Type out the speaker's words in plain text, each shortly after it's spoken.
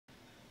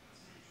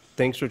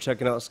Thanks for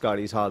checking out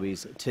Scotty's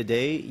Hobbies.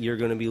 Today you're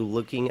going to be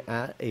looking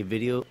at a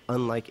video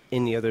unlike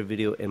any other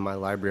video in my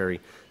library.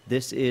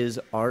 This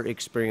is our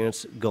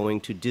experience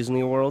going to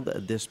Disney World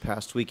this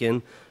past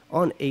weekend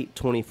on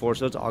 8/24,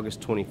 so it's August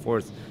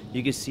 24th.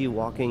 You can see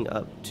walking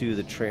up to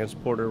the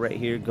transporter right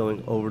here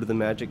going over to the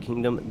Magic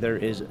Kingdom, there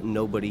is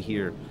nobody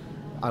here.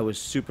 I was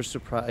super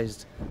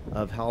surprised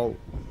of how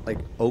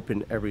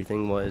open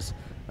everything was.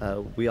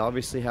 We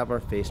obviously have our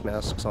face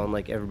masks on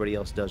like everybody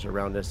else does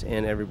around us,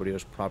 and everybody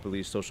was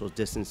properly social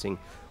distancing.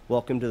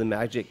 Welcome to the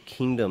Magic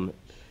Kingdom.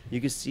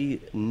 You can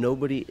see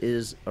nobody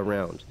is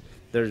around.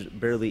 There's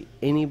barely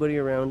anybody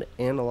around,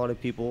 and a lot of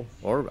people,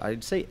 or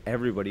I'd say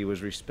everybody,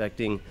 was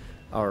respecting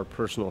our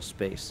personal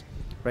space.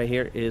 Right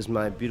here is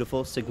my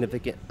beautiful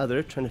significant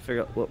other trying to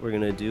figure out what we're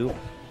gonna do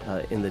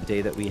in the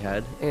day that we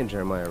had, and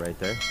Jeremiah right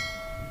there.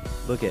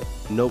 Look at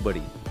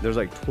nobody. There's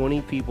like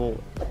 20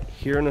 people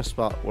here in a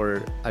spot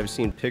where I've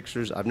seen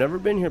pictures. I've never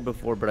been here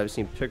before, but I've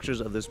seen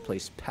pictures of this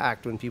place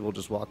packed when people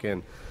just walk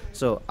in.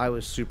 So I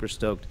was super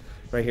stoked.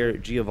 Right here,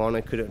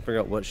 Giovanna couldn't figure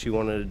out what she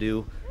wanted to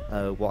do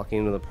walking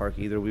into the park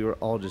either. We were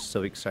all just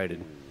so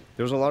excited.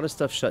 There was a lot of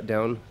stuff shut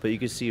down, but you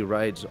can see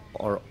rides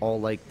are all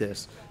like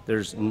this.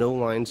 There's no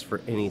lines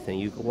for anything.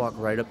 You can walk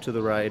right up to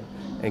the ride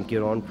and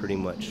get on pretty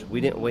much. We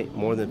didn't wait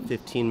more than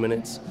 15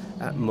 minutes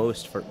at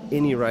most for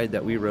any ride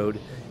that we rode,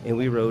 and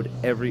we rode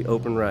every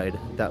open ride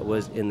that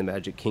was in the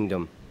Magic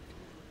Kingdom.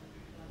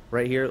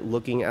 Right here,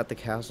 looking at the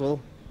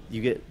castle,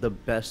 you get the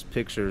best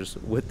pictures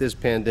with this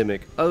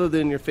pandemic, other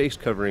than your face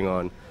covering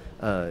on.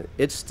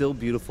 It's still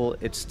beautiful,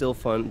 it's still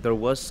fun. There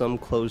was some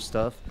closed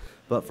stuff,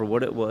 but for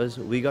what it was,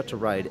 we got to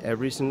ride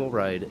every single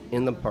ride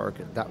in the park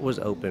that was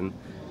open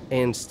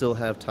and still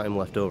have time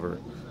left over.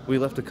 We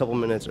left a couple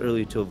minutes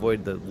early to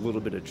avoid the little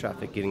bit of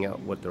traffic getting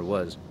out what there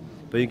was.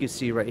 But you can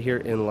see right here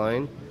in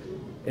line,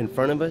 in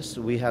front of us,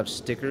 we have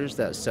stickers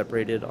that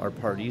separated our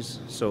parties,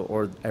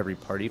 or every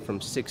party,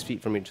 from 6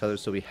 feet from each other,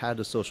 so we had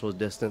to social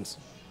distance.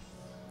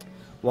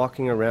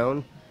 Walking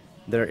around,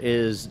 there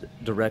is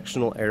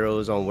directional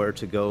arrows on where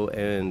to go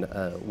and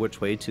which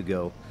way to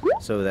go,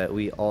 so that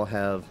we all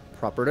have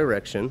proper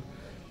direction.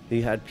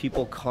 You had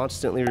people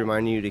constantly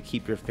reminding you to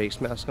keep your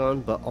face mask on,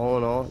 but all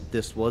in all,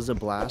 this was a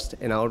blast,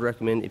 and I would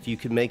recommend, if you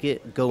can make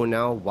it, go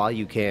now while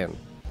you can.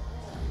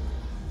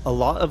 A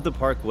lot of the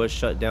park was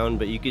shut down,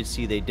 but you could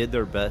see they did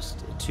their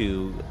best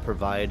to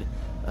provide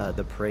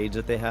the parades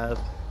that they have.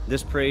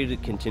 This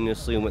parade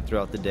continuously went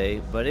throughout the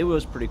day, but it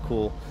was pretty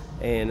cool,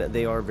 and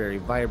they are very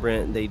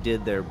vibrant. They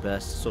did their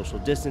best social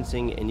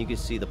distancing, and you can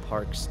see the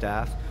park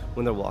staff,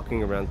 when they're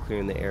walking around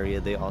clearing the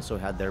area, they also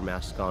had their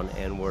masks on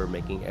and were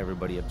making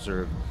everybody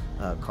observe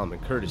common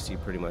courtesy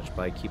pretty much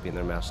by keeping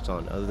their masks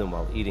on, other than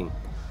while eating.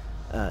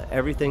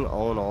 Everything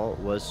all in all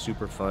was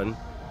super fun.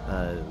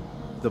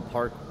 The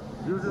park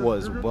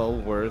was well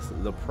worth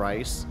the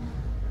price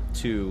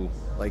to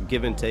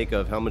give and take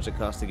of how much it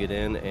cost to get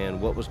in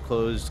and what was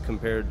closed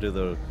compared to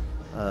the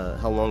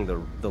how long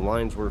the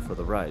lines were for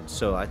the ride.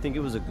 So I think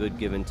it was a good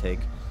give and take.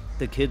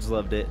 The kids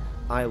loved it.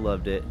 I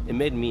loved it. It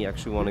made me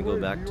actually want to go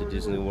back to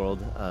Disney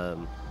World,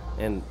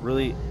 and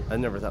really I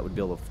never thought we'd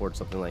be able to afford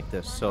something like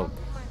this. So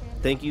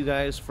thank you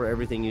guys for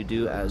everything you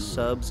do as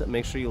subs.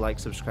 Make sure you like,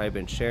 subscribe,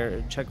 and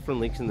share. Check for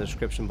links in the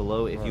description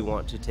below if you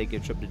want to take a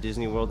trip to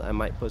Disney World. I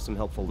might put some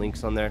helpful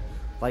links on there.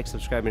 Like,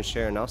 subscribe, and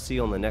share, and I'll see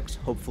you on the next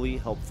hopefully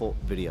helpful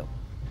video.